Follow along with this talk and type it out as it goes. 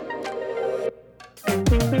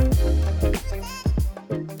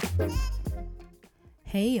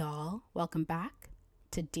Hey y'all, welcome back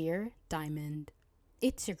to Dear Diamond.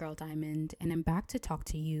 It's your girl Diamond, and I'm back to talk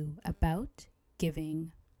to you about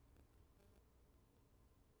giving.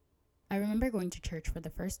 I remember going to church for the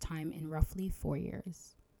first time in roughly 4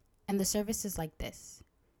 years, and the service is like this.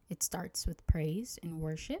 It starts with praise and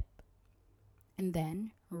worship, and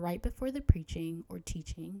then right before the preaching or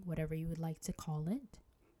teaching, whatever you would like to call it,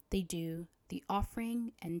 they do the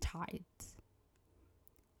offering and tithes.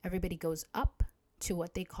 Everybody goes up to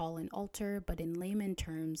what they call an altar, but in layman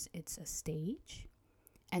terms, it's a stage.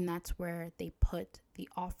 And that's where they put the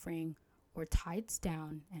offering or tithes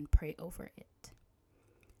down and pray over it.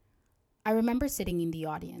 I remember sitting in the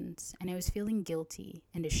audience and I was feeling guilty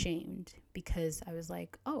and ashamed because I was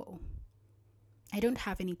like, oh, I don't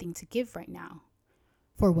have anything to give right now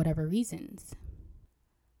for whatever reasons.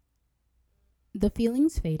 The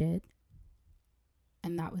feelings faded,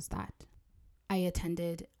 and that was that. I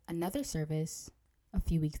attended another service a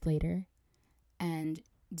few weeks later, and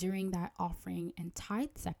during that offering and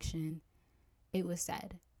tithe section, it was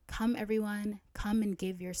said, come everyone, come and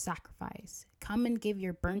give your sacrifice, come and give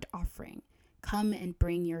your burnt offering, come and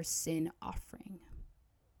bring your sin offering.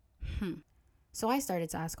 So I started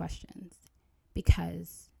to ask questions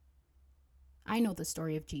because I know the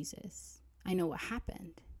story of Jesus. I know what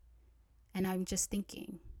happened. And I'm just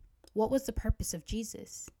thinking, what was the purpose of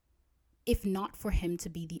Jesus? If not for him to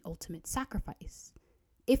be the ultimate sacrifice,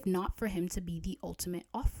 if not for him to be the ultimate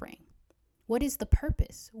offering. What is the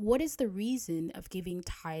purpose? What is the reason of giving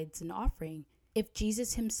tithes and offering if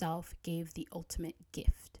Jesus himself gave the ultimate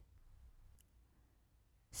gift?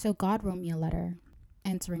 So God wrote me a letter,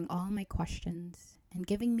 answering all my questions and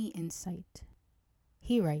giving me insight.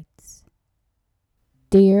 He writes,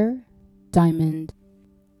 Dear Diamond,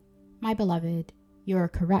 my beloved, you are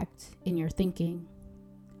correct in your thinking.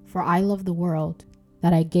 For I love the world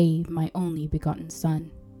that I gave my only begotten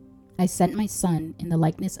Son. I sent my Son in the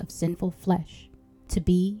likeness of sinful flesh to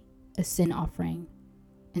be a sin offering,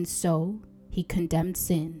 and so he condemned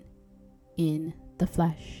sin in the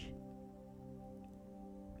flesh.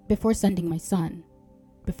 Before sending my Son,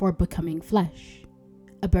 before becoming flesh,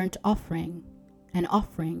 a burnt offering, an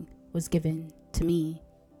offering was given to me,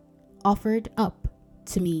 offered up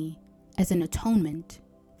to me as an atonement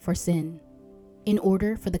for sin. In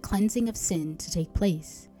order for the cleansing of sin to take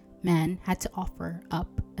place, man had to offer up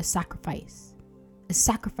a sacrifice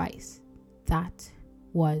that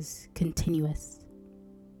was continuous.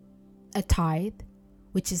 A tithe,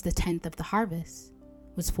 which is the 10th of the harvest,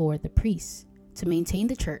 was for the priests to maintain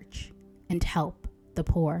the church and help the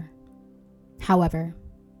poor. However,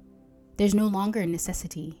 there's no longer a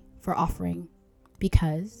necessity for offering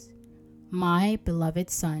because my beloved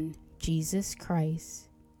Son, Jesus Christ,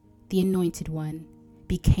 the Anointed One,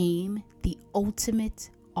 became the ultimate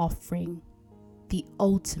offering, the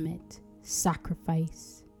ultimate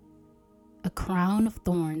sacrifice. A crown of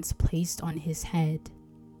thorns placed on his head,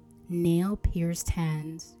 nail-pierced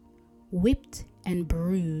hands, whipped and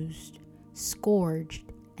bruised,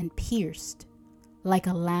 scourged and pierced, like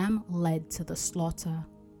a lamb led to the slaughter.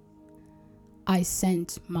 I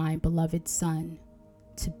sent my beloved Son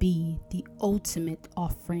to be the ultimate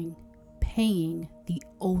offering, paying the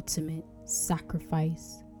ultimate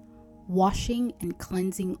sacrifice, washing and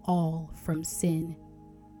cleansing all from sin,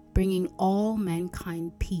 bringing all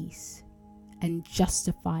mankind peace, and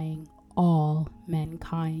justifying all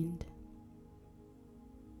mankind.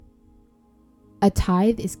 A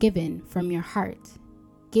tithe is given from your heart.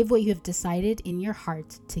 Give what you have decided in your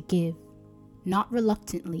heart to give, not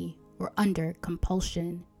reluctantly or under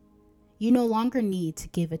compulsion. You no longer need to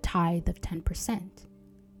give a tithe of 10%.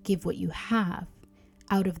 Give what you have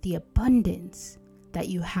out of the abundance that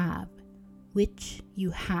you have, which you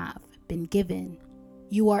have been given.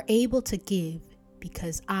 You are able to give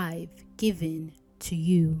because I've given to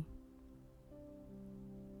you.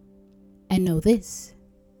 And know this,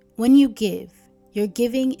 when you give, your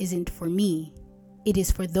giving isn't for me. It is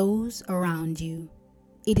for those around you.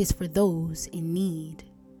 It is for those in need.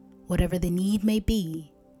 Whatever the need may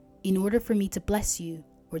be, in order for me to bless you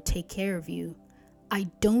or take care of you, I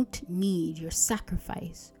don't need your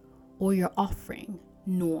sacrifice or your offering,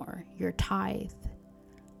 nor your tithe.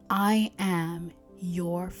 I am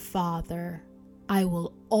your Father. I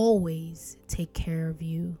will always take care of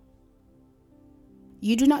you.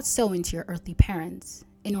 You do not sow into your earthly parents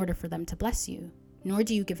in order for them to bless you, nor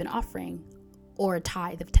do you give an offering or a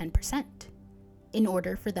tithe of 10% in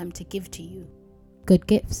order for them to give to you good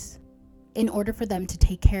gifts, in order for them to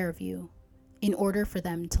take care of you, in order for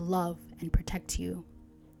them to love and protect you.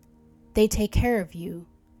 They take care of you.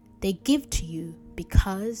 They give to you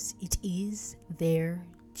because it is their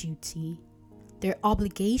duty. their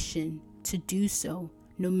obligation to do so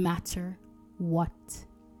no matter what.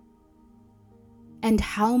 And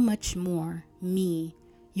how much more me,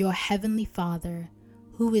 your heavenly Father,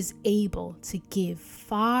 who is able to give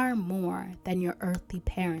far more than your earthly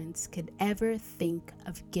parents could ever think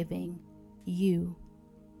of giving you.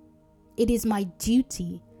 It is my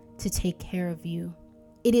duty to take care of you.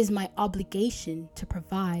 It is my obligation to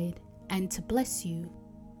provide and to bless you.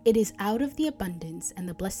 It is out of the abundance and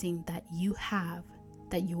the blessing that you have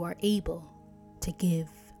that you are able to give.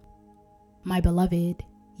 My beloved,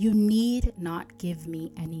 you need not give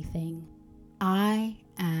me anything. I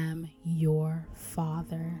am your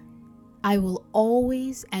Father. I will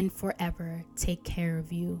always and forever take care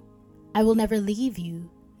of you. I will never leave you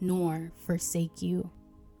nor forsake you.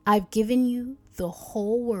 I've given you the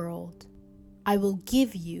whole world. I will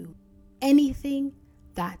give you anything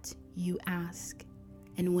that you ask.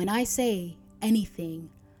 And when I say anything,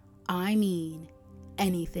 I mean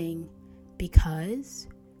anything, because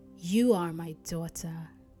you are my daughter.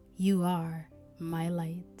 You are my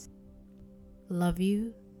light. Love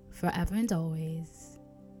you forever and always,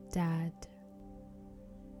 Dad.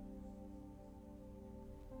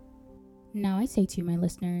 Now I say to you, my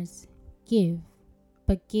listeners, give,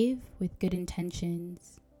 but give with good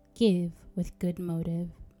intentions. Give with good motive.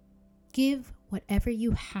 Give whatever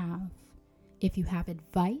you have. If you have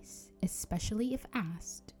advice, especially if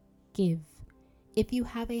asked, give. If you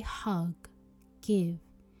have a hug, give.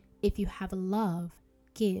 If you have love,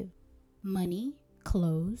 give. Money,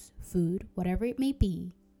 clothes, food, whatever it may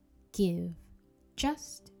be, give.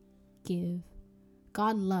 Just give.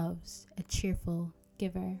 God loves a cheerful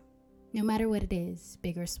giver. No matter what it is,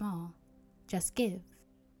 big or small, just give.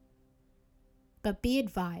 But be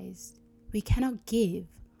advised, we cannot give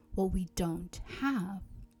what we don't have.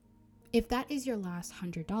 If that is your last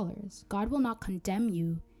 $100, God will not condemn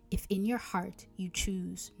you if in your heart you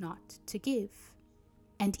choose not to give.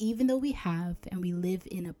 And even though we have and we live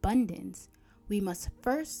in abundance, we must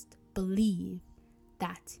first believe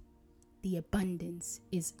that the abundance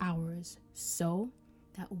is ours, so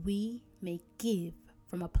that we may give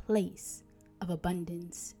from a place of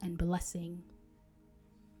abundance and blessing.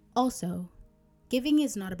 Also, giving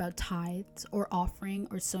is not about tithes or offering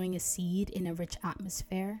or sowing a seed in a rich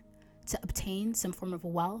atmosphere to obtain some form of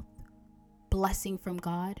wealth, blessing from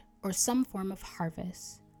God, or some form of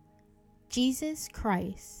harvest. Jesus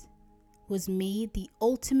Christ was made the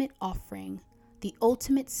ultimate offering, the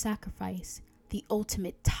ultimate sacrifice, the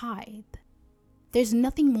ultimate tithe. There's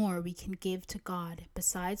nothing more we can give to God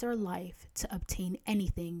besides our life to obtain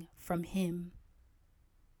anything from Him.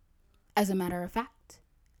 As a matter of fact,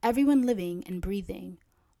 everyone living and breathing,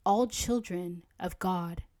 all children of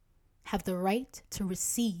God, have the right to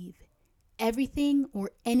receive everything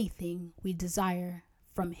or anything we desire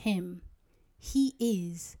from Him. He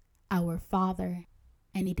is our Father,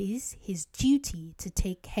 and it is His duty to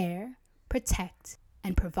take care, protect,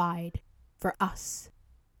 and provide for us.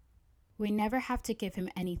 We never have to give Him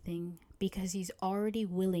anything because He's already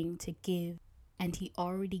willing to give, and He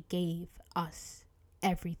already gave us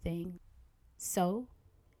everything. So,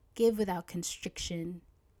 give without constriction,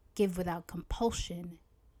 give without compulsion,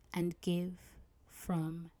 and give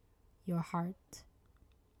from your heart.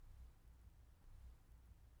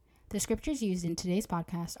 The scriptures used in today's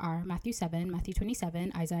podcast are Matthew 7, Matthew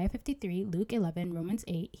 27, Isaiah 53, Luke 11, Romans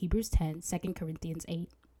 8, Hebrews 10, 2 Corinthians 8.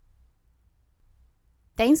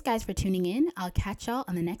 Thanks, guys, for tuning in. I'll catch y'all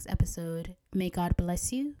on the next episode. May God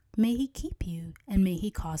bless you, may He keep you, and may He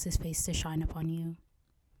cause His face to shine upon you.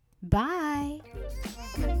 Bye.